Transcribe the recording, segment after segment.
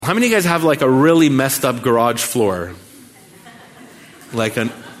How many of you guys have like a really messed up garage floor?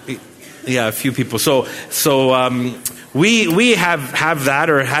 Yeah, a few people. So we have that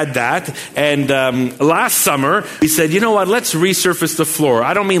or had that. And last summer, we said, you know what, let's resurface the floor.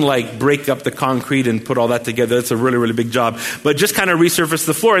 I don't mean like break up the concrete and put all that together. That's a really, really big job. But just kind of resurface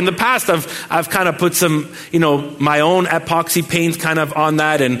the floor. In the past, I've kind of put some, my own epoxy paint kind of on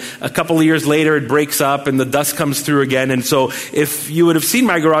that. And a couple of years later, it breaks up and the dust comes through again. And so if you would have seen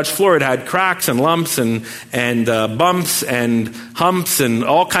my garage floor, it had cracks and lumps and bumps and humps and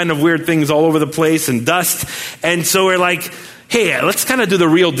all kind of weird things all over the place and dust. And so we're like, hey, let's kind of do the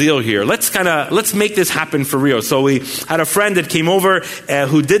real deal here. Let's make this happen for real. So we had a friend that came over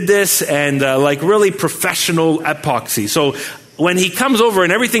who did this and really professional epoxy. So when he comes over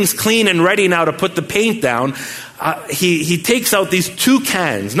and everything's clean and ready now to put the paint down, he takes out these 2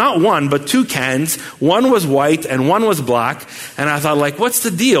 cans, not one, but 2 cans. One was white and one was black. And I thought, what's the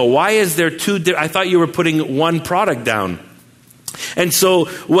deal? Why is there 2? I thought you were putting one product down. And so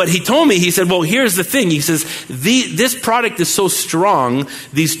what he told me, he said, well, here's the thing. He says, this product is so strong,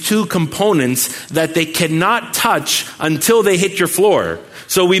 these 2 components, that they cannot touch until they hit your floor.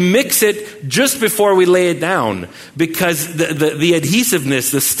 So we mix it just before we lay it down because the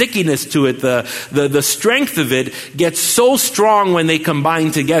adhesiveness, the stickiness to it, the strength of it gets so strong when they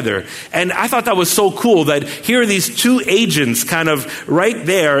combine together. And I thought that was so cool that here are these 2 agents kind of right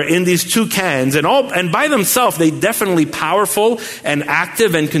there in these 2 cans and by themselves, they definitely powerful and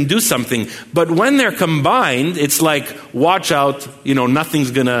active and can do something. But when they're combined, it's like, watch out,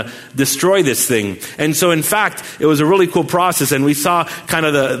 nothing's going to destroy this thing. And so in fact, it was a really cool process and we saw kind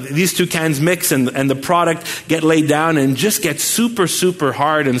of these 2 cans mix and the product get laid down and just get super, super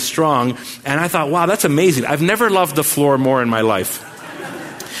hard and strong. And I thought, wow, that's amazing. I've never loved the floor more in my life.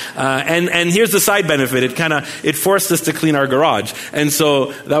 And here's the side benefit. It forced us to clean our garage. And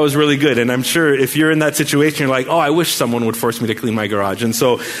so that was really good. And I'm sure if you're in that situation, you're like, oh, I wish someone would force me to clean my garage. And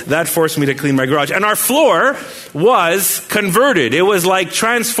so that forced me to clean my garage. And our floor was converted. It was like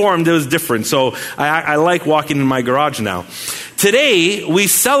transformed. It was different. So I like walking in my garage now. Today, we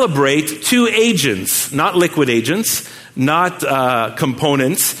celebrate 2 agents, not liquid agents, not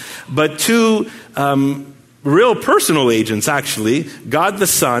components, but 2 real personal agents, actually, God the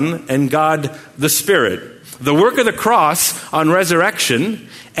Son and God the Spirit. The work of the cross on resurrection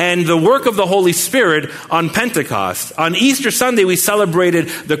and the work of the Holy Spirit on Pentecost. On Easter Sunday, we celebrated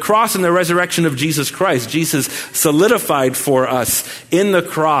the cross and the resurrection of Jesus Christ. Jesus solidified for us in the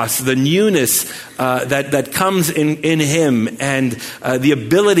cross the newness that comes in Him and the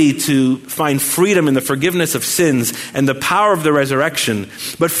ability to find freedom in the forgiveness of sins and the power of the resurrection.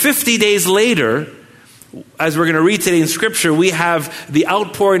 But 50 days later, as we're going to read today in Scripture, we have the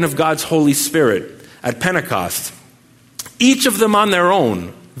outpouring of God's Holy Spirit at Pentecost. Each of them on their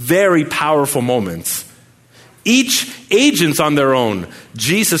own, very powerful moments. Each agents on their own.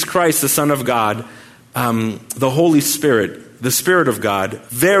 Jesus Christ, the Son of God, the Holy Spirit, the Spirit of God,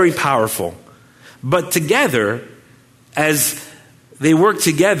 very powerful. But together, as they work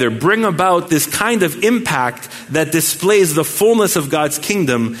together, bring about this kind of impact that displays the fullness of God's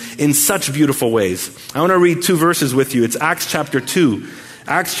kingdom in such beautiful ways. I want to read 2 verses with you. It's Acts chapter 2.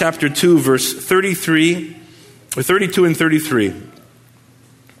 Acts chapter 2, verse 32 and 33.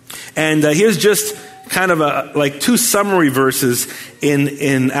 And here's just kind of 2 summary verses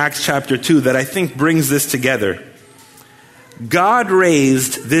in Acts chapter 2 that I think brings this together. God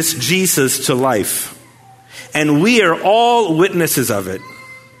raised this Jesus to life, and we are all witnesses of it.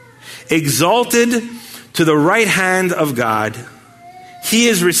 Exalted to the right hand of God, He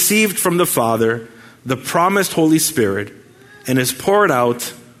is received from the Father the promised Holy Spirit and has poured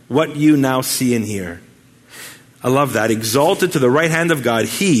out what you now see and hear. I love that. Exalted to the right hand of God,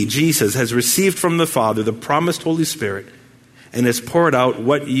 He, Jesus, has received from the Father the promised Holy Spirit and has poured out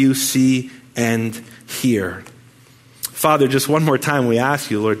what you see and hear. Father, just one more time we ask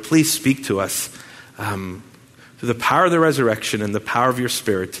you, Lord, please speak to us through the power of the resurrection and the power of your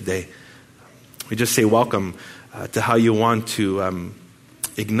Spirit today. We just say welcome to how you want to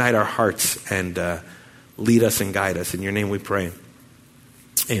ignite our hearts and lead us and guide us. In your name we pray.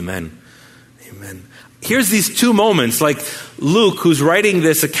 Amen. Amen. Here's these 2 moments, like Luke, who's writing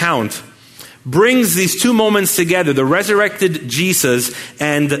this account, brings these 2 moments together, the resurrected Jesus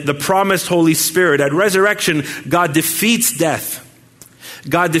and the promised Holy Spirit. At resurrection, God defeats death.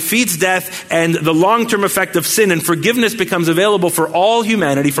 God defeats death and the long-term effect of sin, and forgiveness becomes available for all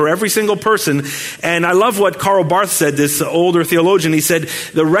humanity, for every single person. And I love what Karl Barth said, this older theologian. He said,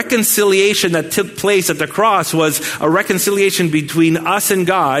 the reconciliation that took place at the cross was a reconciliation between us and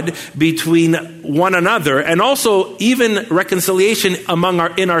God, between one another, and also even reconciliation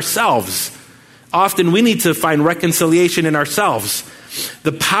in ourselves. Often we need to find reconciliation in ourselves.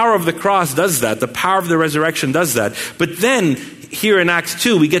 The power of the cross does that. The power of the resurrection does that. But then, here in Acts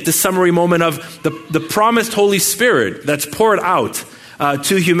 2, we get the summary moment of the promised Holy Spirit that's poured out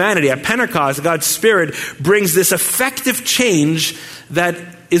to humanity. At Pentecost, God's Spirit brings this effective change that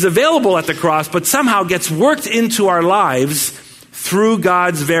is available at the cross, but somehow gets worked into our lives through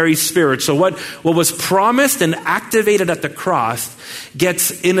God's very Spirit. So what was promised and activated at the cross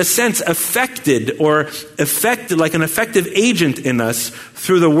gets, in a sense, affected like an effective agent in us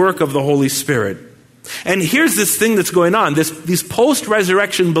through the work of the Holy Spirit. And here's this thing that's going on. These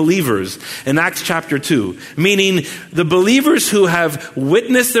post-resurrection believers in Acts chapter 2, meaning the believers who have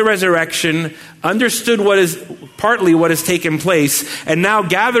witnessed the resurrection, understood partly what has taken place, and now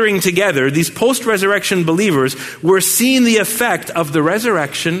gathering together, these post-resurrection believers were seeing the effect of the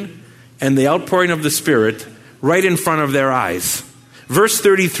resurrection and the outpouring of the Spirit right in front of their eyes. Verse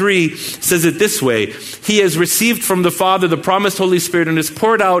 33 says it this way: He has received from the Father the promised Holy Spirit and has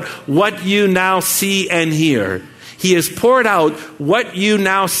poured out what you now see and hear. He has poured out what you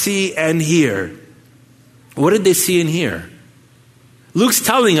now see and hear. What did they see and hear? Luke's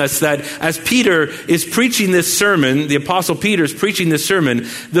telling us that as Peter is preaching this sermon, the Apostle Peter is preaching this sermon,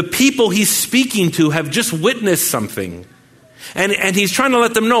 the people he's speaking to have just witnessed something. And he's trying to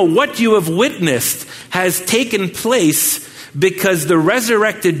let them know what you have witnessed has taken place because the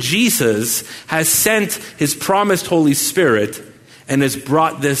resurrected Jesus has sent his promised Holy Spirit and has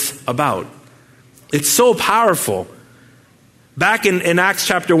brought this about. It's so powerful. Back in Acts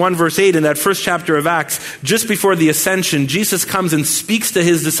chapter 1, verse 8, in that first chapter of Acts, just before the ascension, Jesus comes and speaks to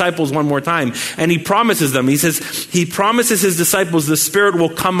his disciples one more time. And he promises them, he promises his disciples the Spirit will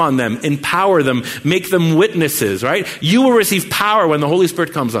come on them, empower them, make them witnesses, right? You will receive power when the Holy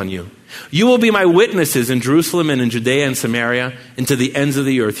Spirit comes on you. You will be my witnesses in Jerusalem and in Judea and Samaria and to the ends of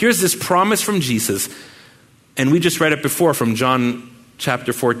the earth. Here's this promise from Jesus. And we just read it before from John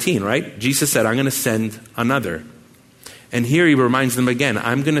chapter 14, right? Jesus said, I'm going to send another. And here he reminds them again,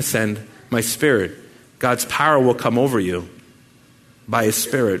 I'm going to send my Spirit. God's power will come over you by his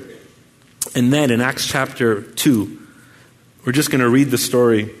Spirit. And then in Acts chapter 2, we're just going to read the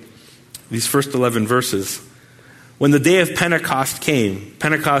story, these first 11 verses. When the day of Pentecost came,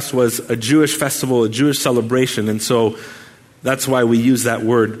 Pentecost was a Jewish festival, a Jewish celebration, and so that's why we use that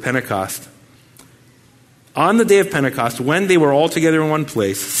word, Pentecost. On the day of Pentecost, when they were all together in one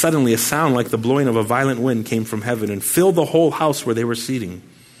place, suddenly a sound like the blowing of a violent wind came from heaven and filled the whole house where they were sitting.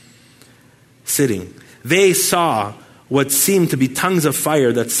 They saw what seemed to be tongues of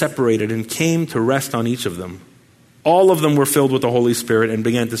fire that separated and came to rest on each of them. All of them were filled with the Holy Spirit and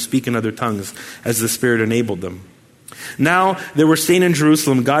began to speak in other tongues as the Spirit enabled them. Now there were staying in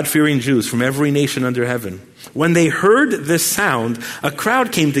Jerusalem God-fearing Jews from every nation under heaven. When they heard this sound, a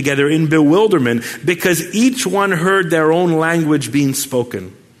crowd came together in bewilderment because each one heard their own language being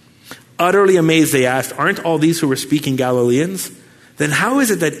spoken. Utterly amazed, they asked, aren't all these who were speaking Galileans? Then how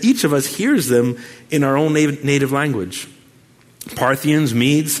is it that each of us hears them in our own native language? Parthians,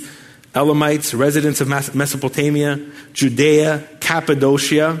 Medes, Elamites, residents of Mesopotamia, Judea,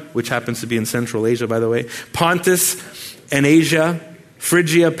 Cappadocia, which happens to be in Central Asia, by the way, Pontus and Asia,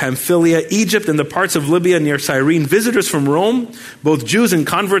 Phrygia, Pamphylia, Egypt, and the parts of Libya near Cyrene, visitors from Rome, both Jews and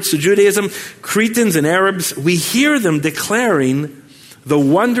converts to Judaism, Cretans and Arabs, we hear them declaring the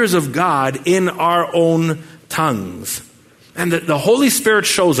wonders of God in our own tongues. And the Holy Spirit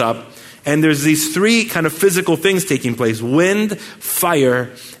shows up, and there's these three kind of physical things taking place: wind,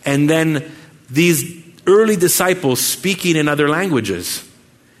 fire, and then these early disciples speaking in other languages.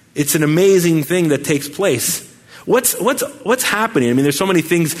 It's an amazing thing that takes place. What's happening? I mean, there's so many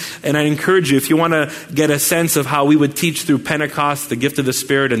things, and I encourage you, if you want to get a sense of how we would teach through Pentecost, the gift of the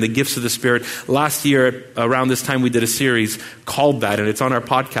Spirit and the gifts of the Spirit. Last year, around this time, we did a series called that, and it's on our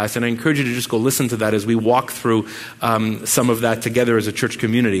podcast, and I encourage you to just go listen to that as we walk through some of that together as a church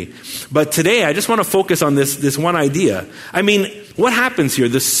community. But today, I just want to focus on this one idea. I mean, what happens here?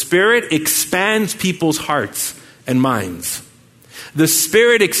 The Spirit expands people's hearts and minds. The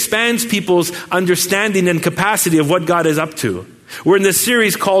Spirit expands people's understanding and capacity of what God is up to. We're in this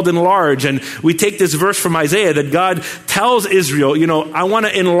series called Enlarge, and we take this verse from Isaiah that God tells Israel, I want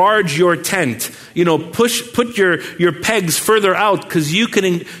to enlarge your tent. Put your pegs further out because you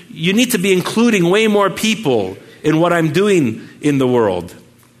need to be including way more people in what I'm doing in the world.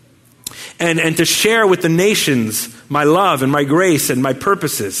 And to share with the nations my love and my grace and my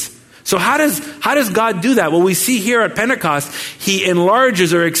purposes. So how does God do that? Well, we see here at Pentecost, he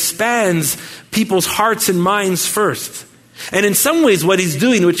enlarges or expands people's hearts and minds first. And in some ways, what he's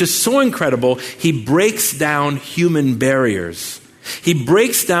doing, which is so incredible, he breaks down human barriers. He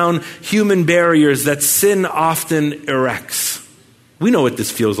breaks down human barriers that sin often erects. We know what this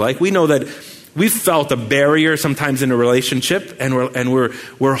feels like. We know that we've felt a barrier sometimes in a relationship, and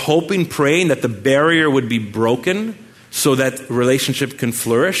we're hoping, praying that the barrier would be broken so that relationship can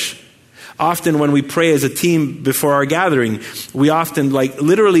flourish. Often when we pray as a team before our gathering, we often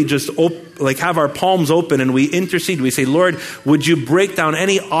literally just have our palms open and we intercede. We say, Lord, would you break down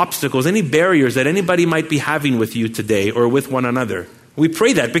any obstacles, any barriers that anybody might be having with you today or with one another? We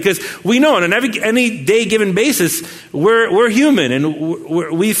pray that because we know on any day given basis, we're human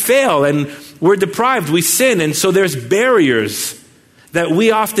and we fail and we're deprived, we sin. And so there's barriers that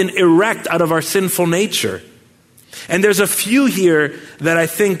we often erect out of our sinful nature. And there's a few here that I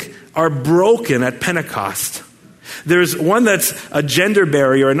think are broken at Pentecost. There's one that's a gender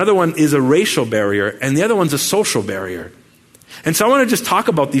barrier, another one is a racial barrier, and the other one's a social barrier. And so I want to just talk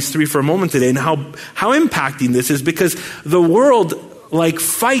about these three for a moment today and how impacting this is, because the world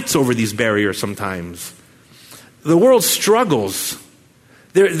fights over these barriers sometimes. The world struggles.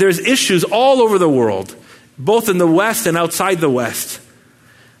 There's issues all over the world, both in the West and outside the West.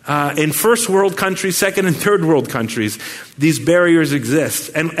 In first world countries, second and third world countries, these barriers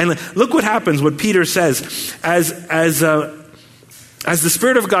exist. And look what happens, what Peter says. As the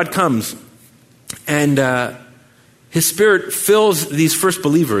Spirit of God comes and his Spirit fills these first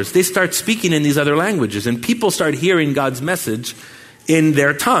believers, they start speaking in these other languages. And people start hearing God's message in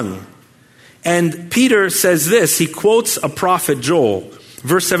their tongue. And Peter says this, he quotes a prophet, Joel.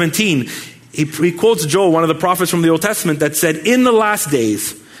 Verse 17, he quotes Joel, one of the prophets from the Old Testament, that said, in the last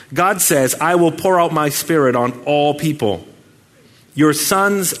days, God says, I will pour out my Spirit on all people. Your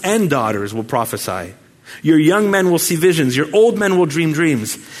sons and daughters will prophesy. Your young men will see visions. Your old men will dream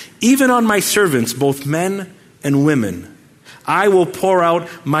dreams. Even on my servants, both men and women, I will pour out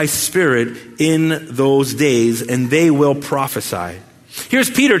my Spirit in those days, and they will prophesy. Here's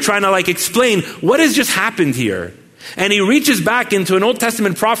Peter trying to explain what has just happened here. And he reaches back into an Old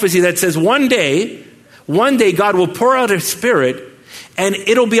Testament prophecy that says one day God will pour out his Spirit, and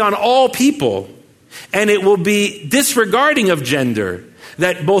it'll be on all people. And it will be disregarding of gender,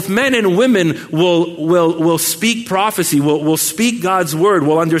 that both men and women will speak prophecy, will speak God's word,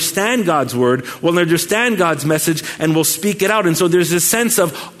 will understand God's word, will understand God's message, and will speak it out. And so there's this sense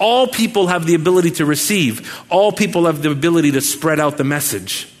of all people have the ability to receive. All people have the ability to spread out the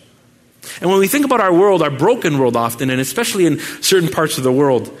message. And when we think about our world, our broken world often, and especially in certain parts of the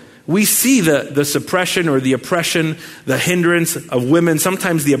world, we see the suppression or the oppression, the hindrance of women,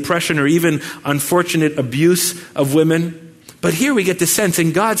 sometimes the oppression or even unfortunate abuse of women. But here we get the sense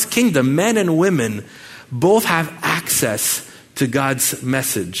in God's kingdom, men and women both have access to God's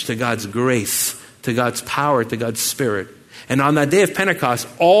message, to God's grace, to God's power, to God's Spirit. And on that day of Pentecost,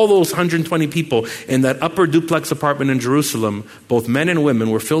 all those 120 people in that upper duplex apartment in Jerusalem, both men and women,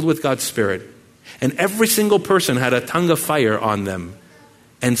 were filled with God's Spirit. And every single person had a tongue of fire on them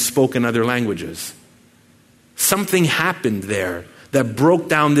and spoke in other languages. Something happened there that broke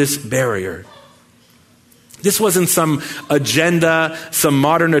down this barrier. This wasn't some agenda, some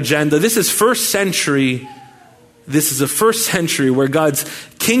modern agenda. This is first century. This is a first century where God's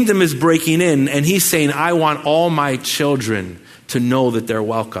kingdom is breaking in, and he's saying, I want all my children to know that they're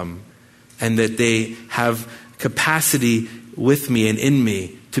welcome and that they have capacity with me and in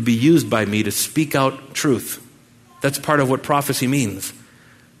me to be used by me to speak out truth. That's part of what prophecy means.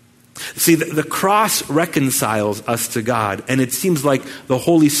 See, the cross reconciles us to God, and it seems like the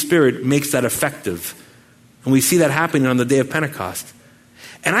Holy Spirit makes that effective. And we see that happening on the day of Pentecost.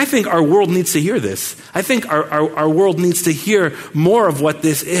 And I think our world needs to hear this. I think our world needs to hear more of what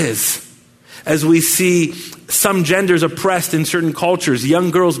this is. As we see some genders oppressed in certain cultures, young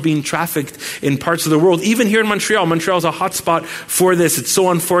girls being trafficked in parts of the world, even here in Montreal. Montreal is a hot spot for this. It's so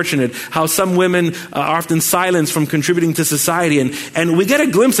unfortunate how some women are often silenced from contributing to society. And we get a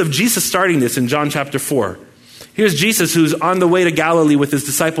glimpse of Jesus starting this in John chapter 4. Here's Jesus who's on the way to Galilee with his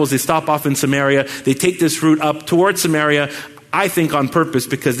disciples. They stop off in Samaria. They take this route up towards Samaria, I think on purpose,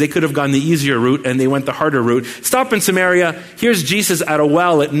 because they could have gone the easier route and they went the harder route. Stop in Samaria. Here's Jesus at a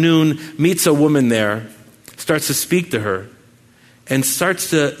well at noon, meets a woman there, starts to speak to her, and starts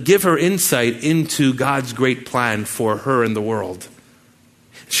to give her insight into God's great plan for her and the world.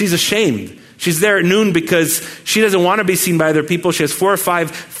 She's ashamed. She's there at noon because she doesn't want to be seen by other people. She has 4 or 5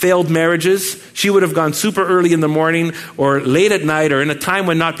 failed marriages. She would have gone super early in the morning or late at night or in a time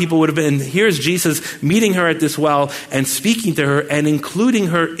when not people would have been. And here's Jesus meeting her at this well and speaking to her and including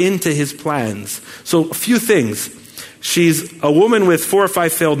her into his plans. So a few things. She's a woman with 4 or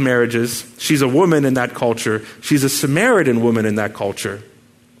 5 failed marriages. She's a woman in that culture. She's a Samaritan woman in that culture.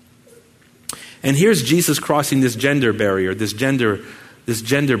 And here's Jesus crossing this gender barrier, this gender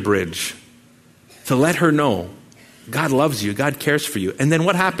bridge, to let her know God loves you, God cares for you. And then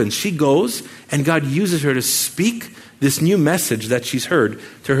what happens? She goes and God uses her to speak this new message that she's heard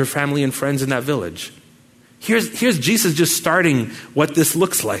to her family and friends in that village. Here's Jesus just starting what this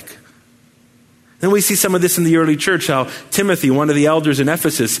looks like. Then we see some of this in the early church, how Timothy, one of the elders in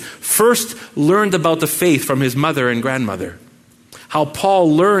Ephesus, first learned about the faith from his mother and grandmother. How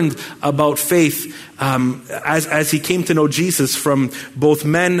Paul learned about faith as he came to know Jesus from both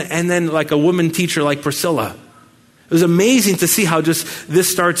men and then like a woman teacher like Priscilla. It was amazing to see how just this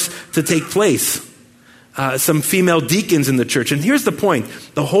starts to take place. Some female deacons in the church. And here's the point.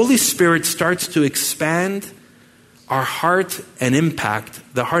 The Holy Spirit starts to expand our heart and impact,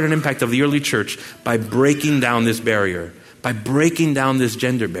 the heart and impact of the early church by breaking down this barrier, by breaking down this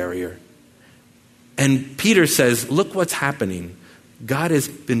gender barrier. And Peter says, look what's happening. God has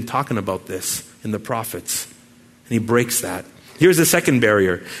been talking about this in the prophets, and he breaks that. Here's the second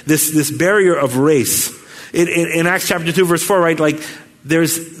barrier, this barrier of race. In Acts chapter 2, verse 4, right, like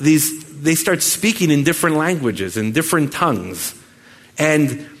there's they start speaking in different languages, in different tongues.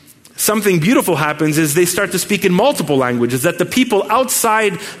 And something beautiful happens is they start to speak in multiple languages, that the people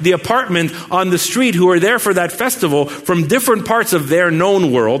outside the apartment on the street who are there for that festival from different parts of their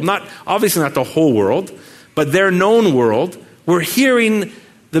known world, obviously not the whole world, but their known world, we're hearing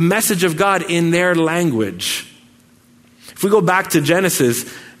the message of God in their language. If we go back to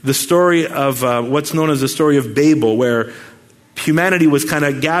Genesis, the story of what's known as the story of Babel, where humanity was kind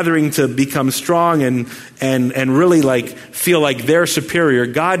of gathering to become strong and really like feel like they're superior,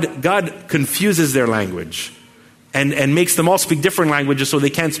 God confuses their language and makes them all speak different languages so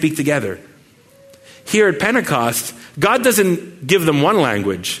they can't speak together. Here at Pentecost, God doesn't give them one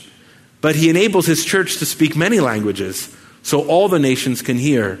language, but he enables his church to speak many languages, so all the nations can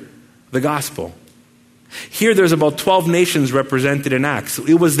hear the gospel. Here there's about 12 nations represented in Acts.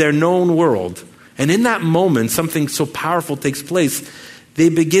 It was their known world. And in that moment, something so powerful takes place. They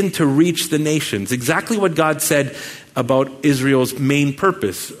begin to reach the nations. Exactly what God said about Israel's main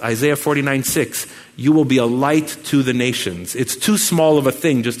purpose. Isaiah 49:6. You will be a light to the nations. It's too small of a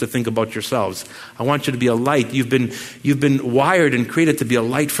thing just to think about yourselves. I want you to be a light. You've been wired and created to be a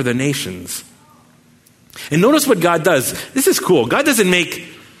light for the nations. And notice what God does. This is cool. God doesn't make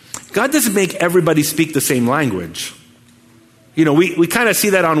everybody speak the same language. You know, we kind of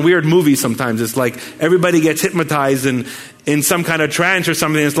see that on weird movies sometimes. It's like everybody gets hypnotized and in some kind of trance or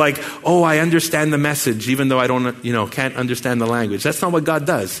something. It's like, oh, I understand the message, even though I can't understand the language. That's not what God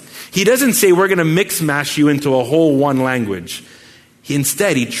does. He doesn't say we're going to mix mash you into a whole one language.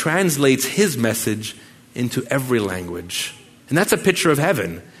 Instead, he translates his message into every language. And that's a picture of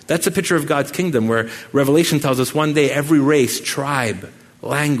heaven. That's a picture of God's kingdom, where Revelation tells us one day every race, tribe,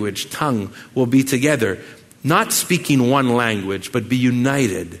 language, tongue will be together, not speaking one language, but be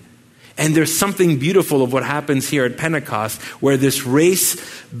united. And there's something beautiful of what happens here at Pentecost, where this race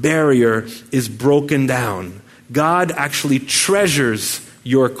barrier is broken down. God actually treasures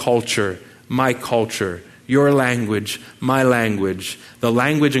your culture, my culture, your language, my language, the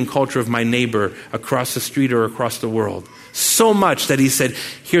language and culture of my neighbor across the street or across the world. So much that he said,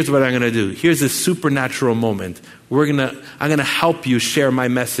 here's what I'm going to do. Here's this supernatural moment. I'm going to help you share my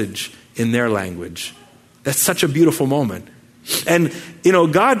message in their language. That's such a beautiful moment. And,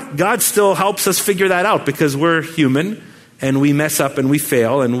 God still helps us figure that out because we're human and we mess up and we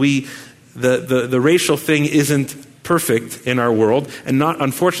fail and the racial thing isn't perfect in our world and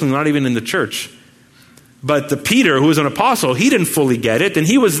unfortunately not even in the church. But the Peter, who was an apostle, he didn't fully get it and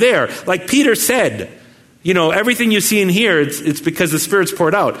he was there. Like Peter said, everything you see in here, it's because the Spirit's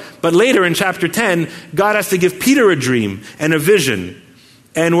poured out. But later in chapter 10, God has to give Peter a dream and a vision.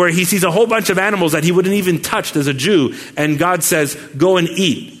 And where he sees a whole bunch of animals that he wouldn't even touched as a Jew. And God says, go and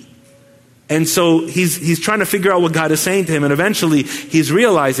eat. And so he's trying to figure out what God is saying to him. And eventually he's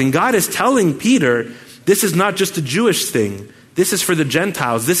realizing God is telling Peter, this is not just a Jewish thing. This is for the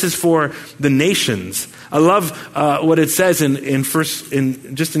Gentiles. This is for the nations. I love what it says in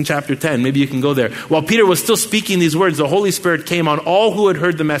chapter 10. Maybe you can go there. While Peter was still speaking these words, the Holy Spirit came on all who had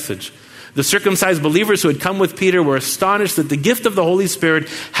heard the message. The circumcised believers who had come with Peter were astonished that the gift of the Holy Spirit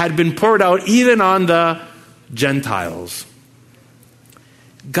had been poured out even on the Gentiles.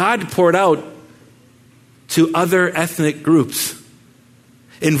 God poured out to other ethnic groups.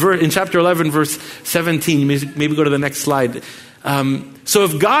 In chapter 11, verse 17, maybe go to the next slide. So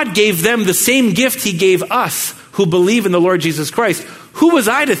if God gave them the same gift he gave us who believe in the Lord Jesus Christ, who was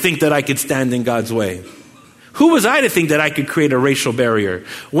I to think that I could stand in God's way? Who was I to think that I could create a racial barrier?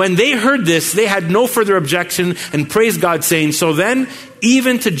 When they heard this, they had no further objection and praised God, saying, so then,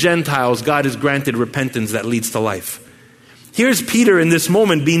 even to Gentiles, God has granted repentance that leads to life. Here's Peter in this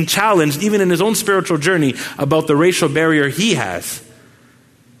moment being challenged, even in his own spiritual journey, about the racial barrier he has.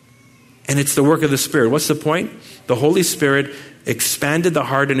 And it's the work of the Spirit. What's the point? The Holy Spirit expanded the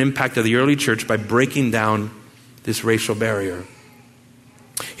heart and impact of the early church by breaking down this racial barrier.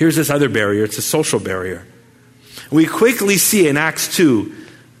 Here's this other barrier. It's a social barrier. We quickly see in Acts 2,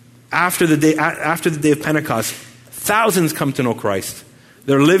 after the day of Pentecost, thousands come to know Christ.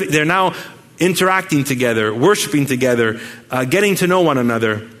 They're now interacting together, worshiping together, getting to know one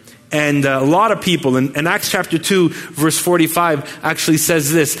another. And a lot of people, in Acts chapter 2, verse 45, actually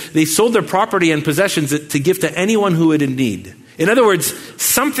says this: they sold their property and possessions to give to anyone who was in need. In other words,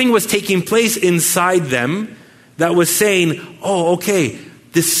 something was taking place inside them that was saying, oh, okay,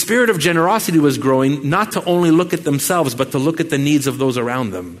 this spirit of generosity was growing, not to only look at themselves, but to look at the needs of those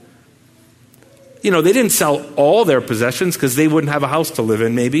around them. You know, they didn't sell all their possessions because they wouldn't have a house to live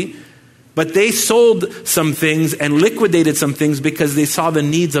in, maybe. But they sold some things and liquidated some things because they saw the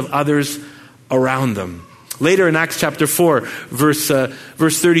needs of others around them. Later in Acts chapter 4, verse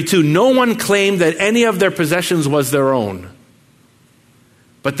 32, no one claimed that any of their possessions was their own,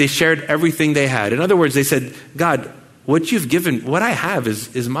 but they shared everything they had. In other words, they said, God, what you've given, what I have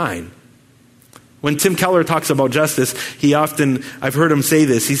is mine. When Tim Keller talks about justice, I've heard him say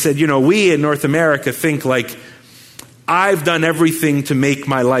this. He said, you know, we in North America think like, I've done everything to make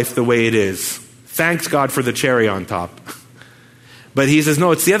my life the way it is. Thanks God for the cherry on top. But he says,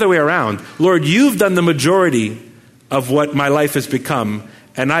 no, it's the other way around. Lord, you've done the majority of what my life has become,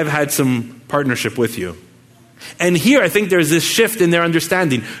 and I've had some partnership with you. And here I think there's this shift in their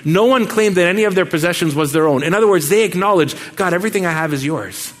understanding. No one claimed that any of their possessions was their own. In other words, they acknowledge, God, everything I have is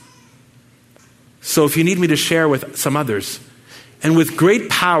yours. So if you need me to share with some others. And with great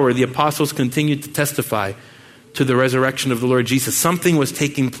power, the apostles continued to testify to the resurrection of the Lord Jesus. Something was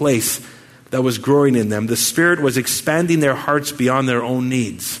taking place that was growing in them. The Spirit was expanding their hearts beyond their own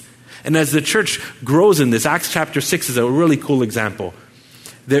needs. And as the church grows in this, Acts chapter 6 is a really cool example.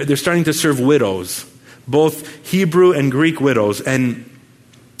 They're starting to serve widows, both Hebrew and Greek widows, and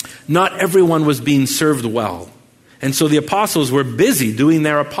not everyone was being served well. And so the apostles were busy doing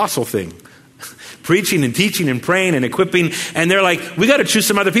their apostle thing, preaching and teaching and praying and equipping. And they're like, we got to choose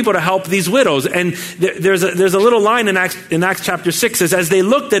some other people to help these widows. And there's a little line in Acts chapter 6 says, as they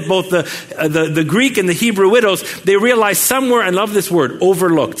looked at both the Greek and the Hebrew widows, they realized somewhere, I love this word,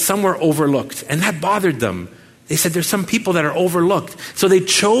 overlooked. Some were overlooked. And that bothered them. They said there's some people that are overlooked. So they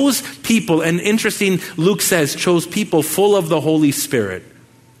chose people, and interesting, Luke says, chose people full of the Holy Spirit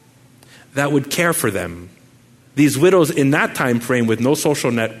that would care for them. These widows in that time frame with no social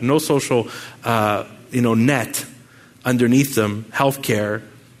net underneath them, healthcare,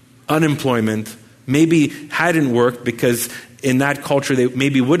 unemployment, maybe hadn't worked because in that culture they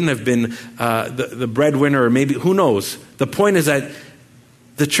maybe wouldn't have been the breadwinner, or maybe, who knows. The point is that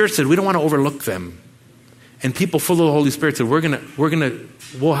the church said, we don't want to overlook them. And people full of the Holy Spirit said,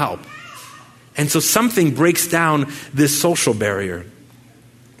 we'll help. And so something breaks down this social barrier.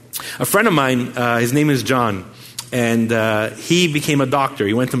 A friend of mine, his name is John, and he became a doctor.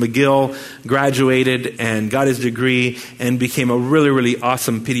 He went to McGill, graduated, and got his degree, and became a really, really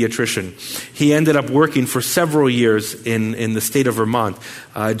awesome pediatrician. He ended up working for several years in the state of Vermont,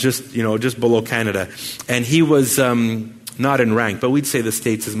 just below Canada. And he was not in rank, but we'd say the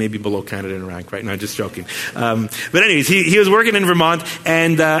States is maybe below Canada in rank, right? No, just joking. But anyways, he was working in Vermont,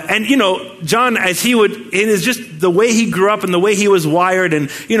 and John, as he would, in his just the way he grew up and the way he was wired, and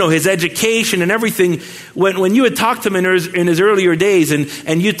his education and everything. When you would talk to him in his earlier days,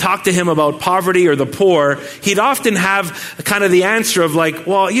 and you talk to him about poverty or the poor, he'd often have kind of the answer of like,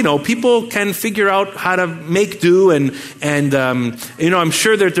 well, people can figure out how to make do, and I'm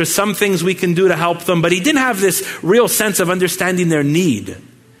sure that there's some things we can do to help them, but he didn't have this real sense of understanding their need.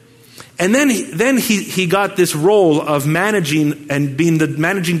 And then he got this role of managing and being the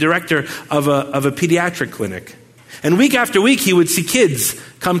managing director of a pediatric clinic. And week after week, he would see kids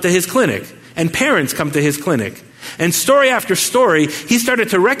come to his clinic and parents come to his clinic. And story after story, he started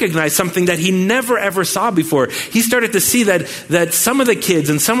to recognize something that he never ever saw before. He started to see that some of the kids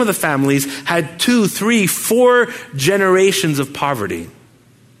and some of the families had 2, 3, 4 generations of poverty.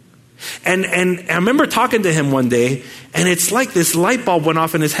 And I remember talking to him one day, and it's like this light bulb went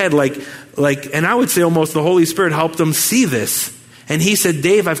off in his head, and I would say almost the Holy Spirit helped him see this. And he said,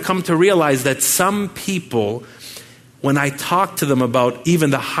 Dave, I've come to realize that some people, when I talk to them about even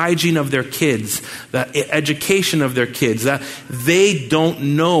the hygiene of their kids, the education of their kids, that they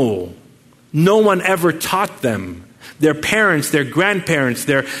don't know. No one ever taught them. Their parents, their grandparents,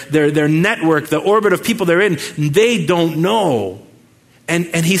 their network, the orbit of people they're in, they don't know.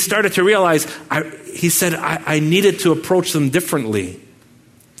 And he started to realize, he said, I needed to approach them differently.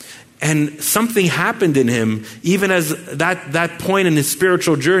 And something happened in him, even as that point in his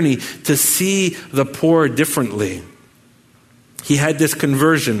spiritual journey, to see the poor differently. He had this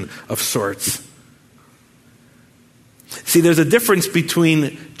conversion of sorts. See, there's a difference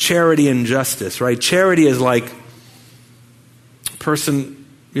between charity and justice, right? Charity is like person,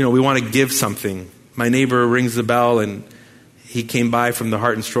 we want to give something. My neighbor rings the bell and he came by from the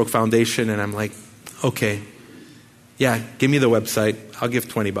Heart and Stroke Foundation, and I'm like, okay, yeah, give me the website. I'll give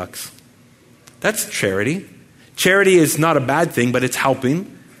 $20. That's charity. Charity is not a bad thing, but it's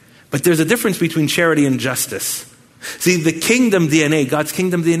helping. But there's a difference between charity and justice. See, the kingdom DNA, God's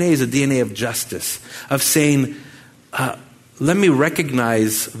kingdom DNA is a DNA of justice, of saying, let me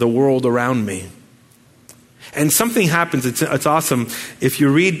recognize the world around me. And something happens. It's awesome. If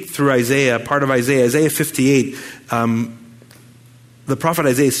you read through Isaiah, part of Isaiah 58, the prophet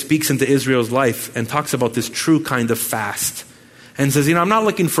Isaiah speaks into Israel's life and talks about this true kind of fast. And says, I'm not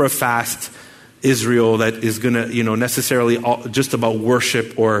looking for a fast, Israel, that is going to, necessarily just about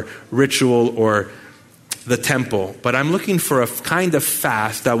worship or ritual or the temple. But I'm looking for a kind of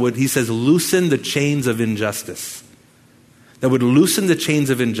fast that would, he says, loosen the chains of injustice. That would loosen the chains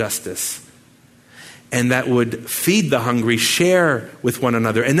of injustice. And that would feed the hungry, share with one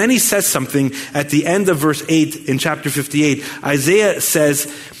another. And then he says something at the end of verse 8 in chapter 58. Isaiah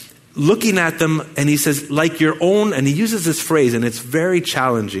says, looking at them, and he says, like your own, and he uses this phrase, and it's very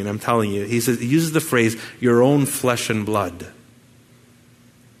challenging, I'm telling you. He uses the phrase, your own flesh and blood.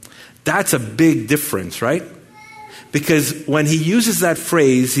 That's a big difference, right? Because when he uses that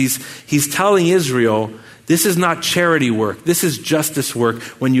phrase, he's telling Israel, this is not charity work. This is justice work.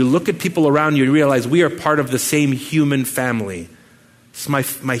 When you look at people around you, you realize we are part of the same human family. It's my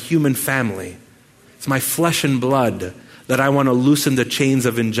human family. It's my flesh and blood that I want to loosen the chains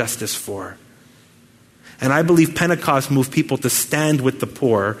of injustice for. And I believe Pentecost moved people to stand with the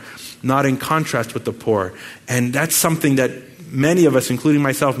poor, not in contrast with the poor. And that's something that many of us, including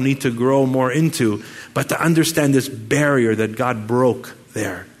myself, need to grow more into, but to understand this barrier that God broke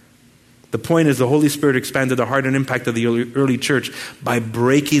there. The point is the Holy Spirit expanded the heart and impact of the early church by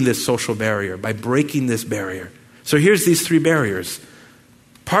breaking this social barrier, by breaking this barrier. So here's these three barriers.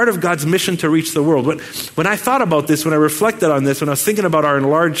 Part of God's mission to reach the world. When I thought about this, when I reflected on this, when I was thinking about our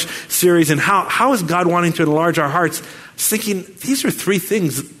Enlarge series and how is God wanting to enlarge our hearts, I was thinking these are three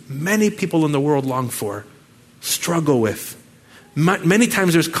things many people in the world long for, struggle with. Many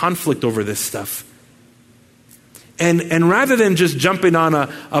times there's conflict over this stuff. And rather than just jumping on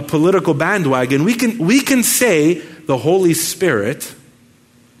a political bandwagon, we can say the Holy Spirit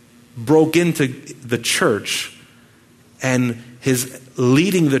broke into the church and is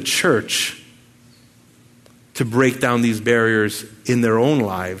leading the church to break down these barriers in their own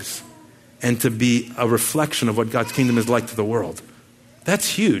lives and to be a reflection of what God's kingdom is like to the world. That's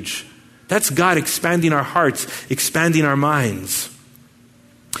huge. That's God expanding our hearts, expanding our minds.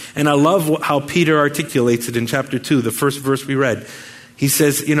 And I love how Peter articulates it in chapter 2, the first verse we read. He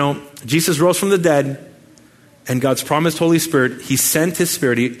says, Jesus rose from the dead and God's promised Holy Spirit, he sent his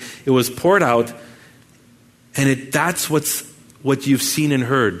Spirit, it was poured out, and that's what you've seen and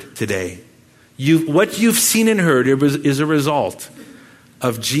heard today. What you've seen and heard is a result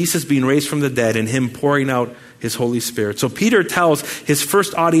of Jesus being raised from the dead and him pouring out his Holy Spirit. So Peter tells his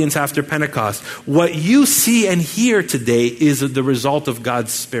first audience after Pentecost, what you see and hear today is the result of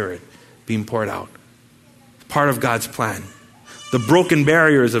God's Spirit being poured out. Part of God's plan. The broken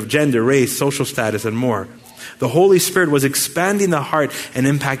barriers of gender, race, social status, and more. The Holy Spirit was expanding the heart and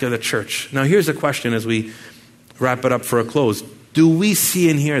impact of the church. Now here's a question as we wrap it up for a close. Do we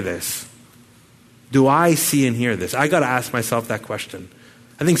see and hear this? Do I see and hear this? I got to ask myself that question.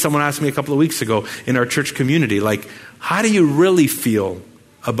 I think someone asked me a couple of weeks ago in our church community, how do you really feel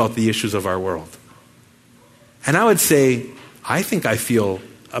about the issues of our world? And I would say, I think I feel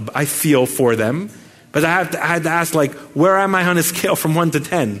for them, but I had to ask, where am I on a scale from 1 to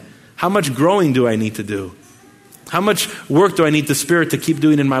 10? How much growing do I need to do? How much work do I need the Spirit to keep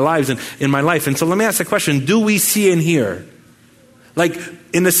doing in my lives and in my life? And so let me ask the question, do we see and hear? Like,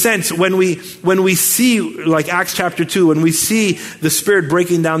 in a sense, when we see, like Acts chapter 2, when we see the Spirit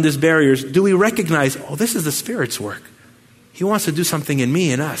breaking down these barriers, do we recognize, oh, this is the Spirit's work? He wants to do something in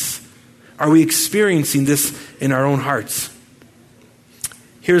me and us. Are we experiencing this in our own hearts?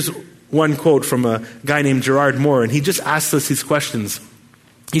 Here's one quote from a guy named Gerard Moore, and he just asked us these questions.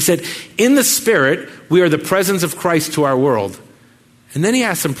 He said, in the Spirit, we are the presence of Christ to our world. And then he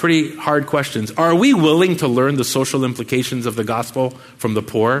asked some pretty hard questions. Are we willing to learn the social implications of the gospel from the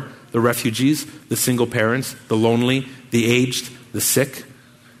poor, the refugees, the single parents, the lonely, the aged, the sick?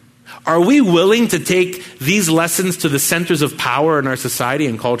 Are we willing to take these lessons to the centers of power in our society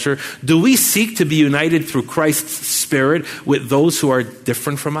and culture? Do we seek to be united through Christ's Spirit with those who are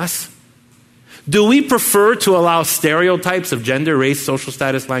different from us? Do we prefer to allow stereotypes of gender, race, social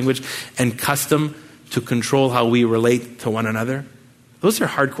status, language, and custom to control how we relate to one another? Those are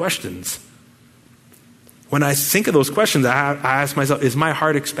hard questions. When I think of those questions, I ask myself, is my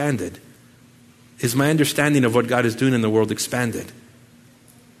heart expanded? Is my understanding of what God is doing in the world expanded?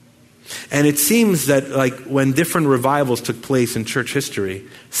 And it seems that like when different revivals took place in church history,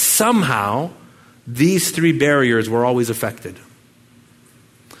 somehow these three barriers were always affected.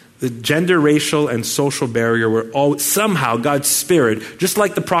 The gender, racial, and social barrier were all somehow God's Spirit, just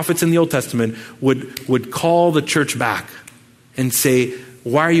like the prophets in the Old Testament, would call the church back and say,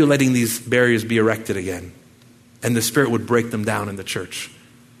 why are you letting these barriers be erected again? And the Spirit would break them down in the church.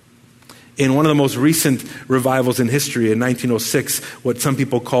 In one of the most recent revivals in history, in 1906, what some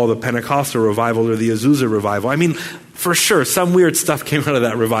people call the Pentecostal revival or the Azusa revival. I mean, for sure, some weird stuff came out of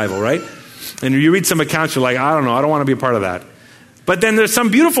that revival, right? And you read some accounts, you're like, I don't know, I don't want to be a part of that. But then there's some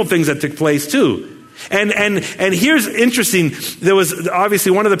beautiful things that took place too. And here's interesting. There was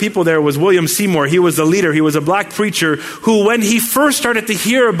obviously one of the people there was William Seymour. He was the leader. He was a black preacher who, when he first started to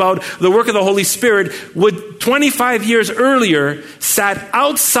hear about the work of the Holy Spirit, 25 years earlier, sat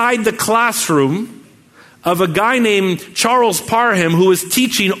outside the classroom of a guy named Charles Parham who was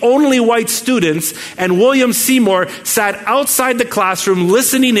teaching only white students, and William Seymour sat outside the classroom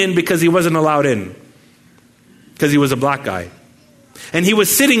listening in because he wasn't allowed in, because he was a black guy. And he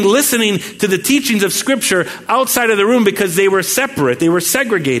was sitting listening to the teachings of Scripture outside of the room because they were separate. They were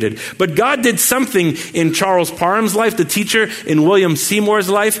segregated. But God did something in Charles Parham's life, the teacher, in William Seymour's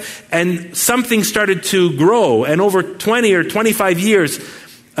life, and something started to grow. And over 20 or 25 years,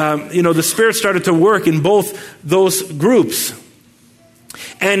 the Spirit started to work in both those groups.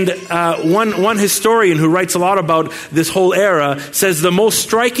 And one historian who writes a lot about this whole era says the most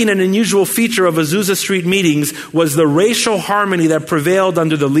striking and unusual feature of Azusa Street meetings was the racial harmony that prevailed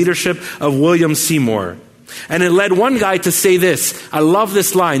under the leadership of William Seymour. And it led one guy to say this, I love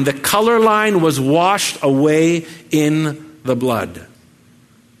this line, the color line was washed away in the blood.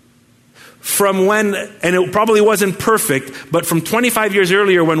 From when, and it probably wasn't perfect, but from 25 years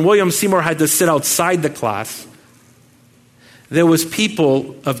earlier when William Seymour had to sit outside the class, there was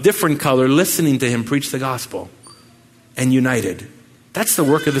people of different color listening to him preach the gospel and united. That's the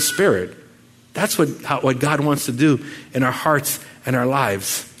work of the Spirit. That's what God wants to do in our hearts and our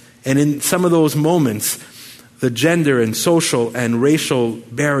lives. And in some of those moments, the gender and social and racial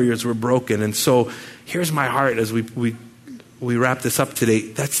barriers were broken. And so here's my heart as we wrap this up today.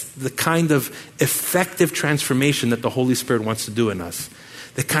 That's the kind of effective transformation that the Holy Spirit wants to do in us.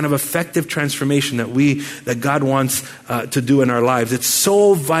 The kind of effective transformation that God wants to do in our lives. It's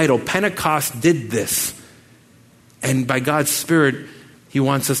so vital. Pentecost did this. And by God's Spirit, He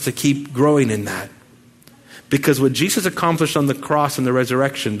wants us to keep growing in that. Because what Jesus accomplished on the cross and the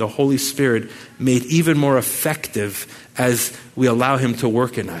resurrection, the Holy Spirit made even more effective as we allow Him to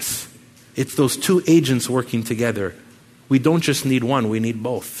work in us. It's those two agents working together. We don't just need one, we need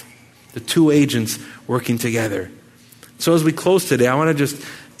both. The two agents working together. So as we close today, I want to just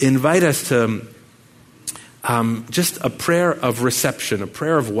invite us to just a prayer of reception, a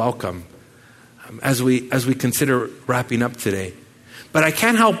prayer of welcome as we consider wrapping up today. But I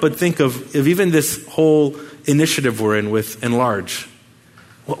can't help but think of even this whole initiative we're in with Enlarge.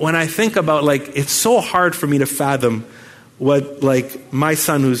 When I think about, it's so hard for me to fathom what, my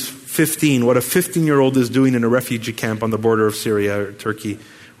son who's 15, what a 15-year-old is doing in a refugee camp on the border of Syria or Turkey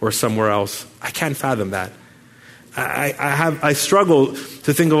or somewhere else. I can't fathom that. I struggle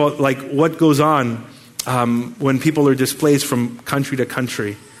to think about what goes on when people are displaced from country to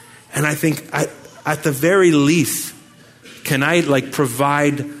country. And I think at the very least, can I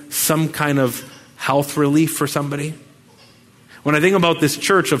provide some kind of health relief for somebody? When I think about this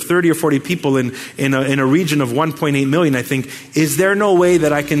church of 30 or 40 people in a region of 1.8 million, I think, is there no way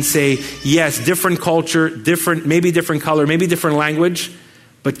that I can say, yes, different culture, maybe different color, maybe different language,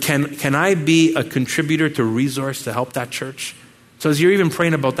 but can I be a contributor to resource to help that church So as you're even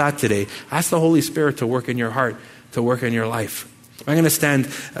praying about that today, ask the Holy Spirit to work in your heart, to work in your life. I'm going to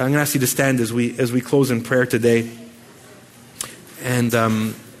ask you to stand as we close in prayer today. And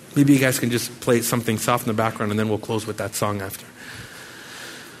maybe you guys can just play something soft in the background, and then we'll close with that song after.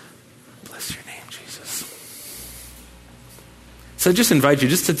 Bless your name, Jesus. So I just invite you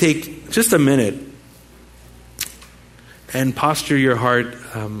just to take just a minute and posture your heart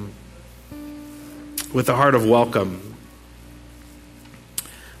with a heart of welcome.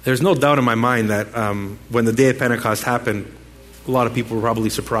 There's no doubt in my mind that when the day of Pentecost happened, a lot of people were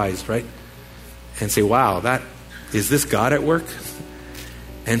probably surprised, right? And say, wow, is this God at work?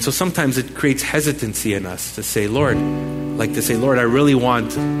 And so sometimes it creates hesitancy in us to say, Lord, I really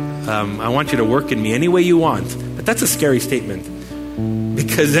want, I want you to work in me any way you want. But that's a scary statement,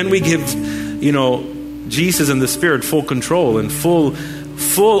 because then we give, Jesus and the Spirit full control and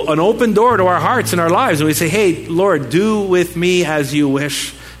an open door to our hearts and our lives. And we say, hey, Lord, do with me as you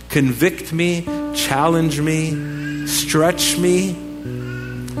wish. Convict me, challenge me, stretch me.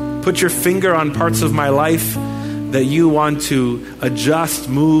 Put your finger on parts of my life that you want to adjust,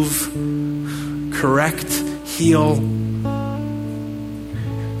 move, correct, heal.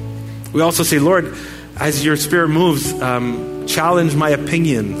 We also say, Lord, as your Spirit moves, challenge my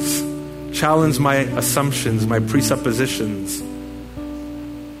opinions, challenge my assumptions, my presuppositions.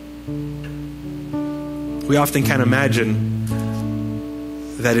 We often can't imagine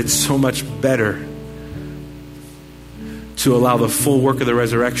that it's so much better to allow the full work of the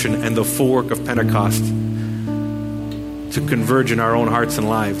resurrection and the full work of Pentecost to converge in our own hearts and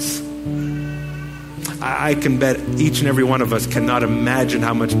lives. I can bet each and every one of us cannot imagine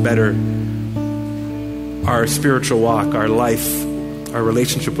how much better our spiritual walk, our life, our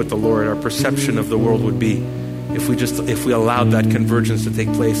relationship with the Lord, our perception of the world would be if we allowed that convergence to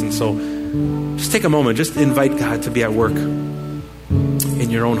take place. And so just take a moment, just invite God to be at work in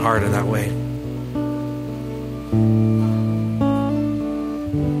your own heart in that way.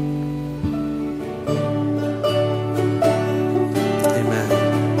 Amen.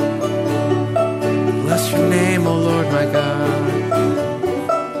 Bless your name, O Lord, my God.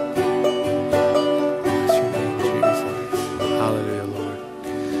 Bless your name, Jesus. Hallelujah, Lord.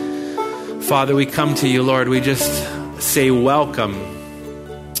 Father, we come to you, Lord. We just say welcome.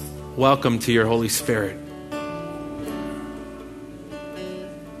 Welcome to your Holy Spirit.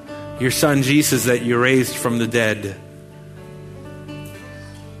 Your Son, Jesus, that you raised from the dead.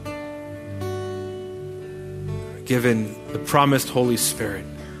 Given the promised Holy Spirit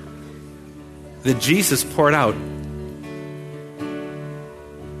that Jesus poured out.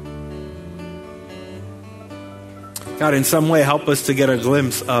 God, in some way, help us to get a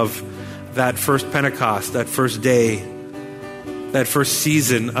glimpse of that first Pentecost, that first day, that first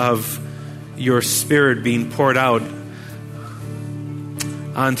season of your Spirit being poured out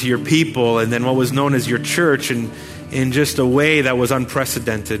onto your people, and then what was known as your church, and in just a way that was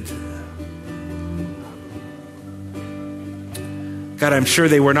unprecedented. God, I'm sure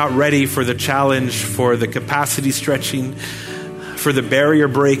they were not ready for the challenge, for the capacity stretching, for the barrier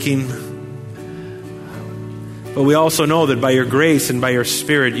breaking. But we also know that by your grace and by your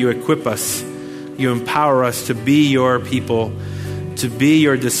Spirit, you equip us, you empower us to be your people, to be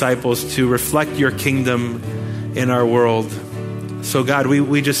your disciples, to reflect your kingdom in our world. So God,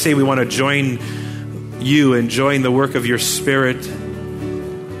 we just say we want to join you and join the work of your Spirit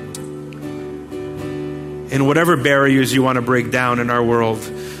in whatever barriers you want to break down in our world,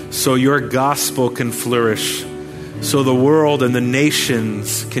 so your gospel can flourish, so the world and the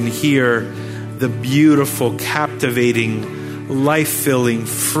nations can hear the beautiful, captivating, life-filling,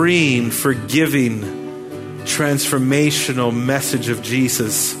 freeing, forgiving, transformational message of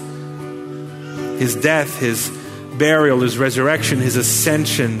Jesus. His death, his burial, his resurrection, his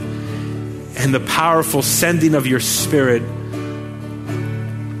ascension, and the powerful sending of your Spirit.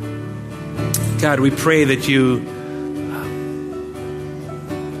 God, we pray that you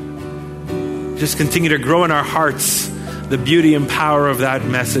just continue to grow in our hearts the beauty and power of that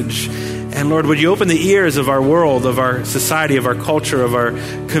message. And Lord, would you open the ears of our world, of our society, of our culture, of our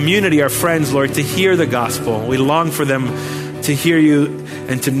community, our friends, Lord, to hear the gospel. We long for them to hear you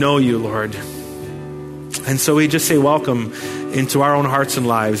and to know you, Lord. And so we just say welcome into our own hearts and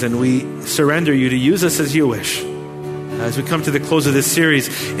lives, and we surrender you to use us as you wish. As we come to the close of this series,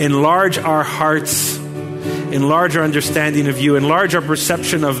 enlarge our hearts, enlarge our understanding of you, enlarge our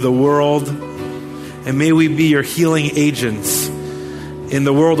perception of the world, and may we be your healing agents in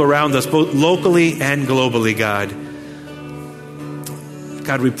the world around us, both locally and globally, God.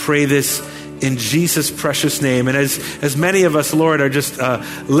 God, we pray this in Jesus' precious name. And as many of us, Lord, are just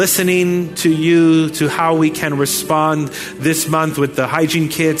listening to you, to how we can respond this month with the hygiene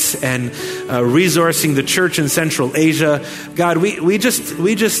kits and resourcing the church in Central Asia, God, we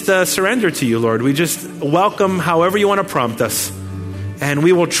just surrender to you, Lord. We just welcome however you want to prompt us. And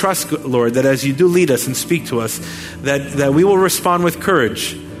we will trust, Lord, that as you do lead us and speak to us, that we will respond with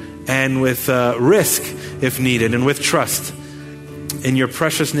courage and with risk if needed, and with trust. In your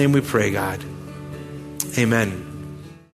precious name we pray, God. Amen.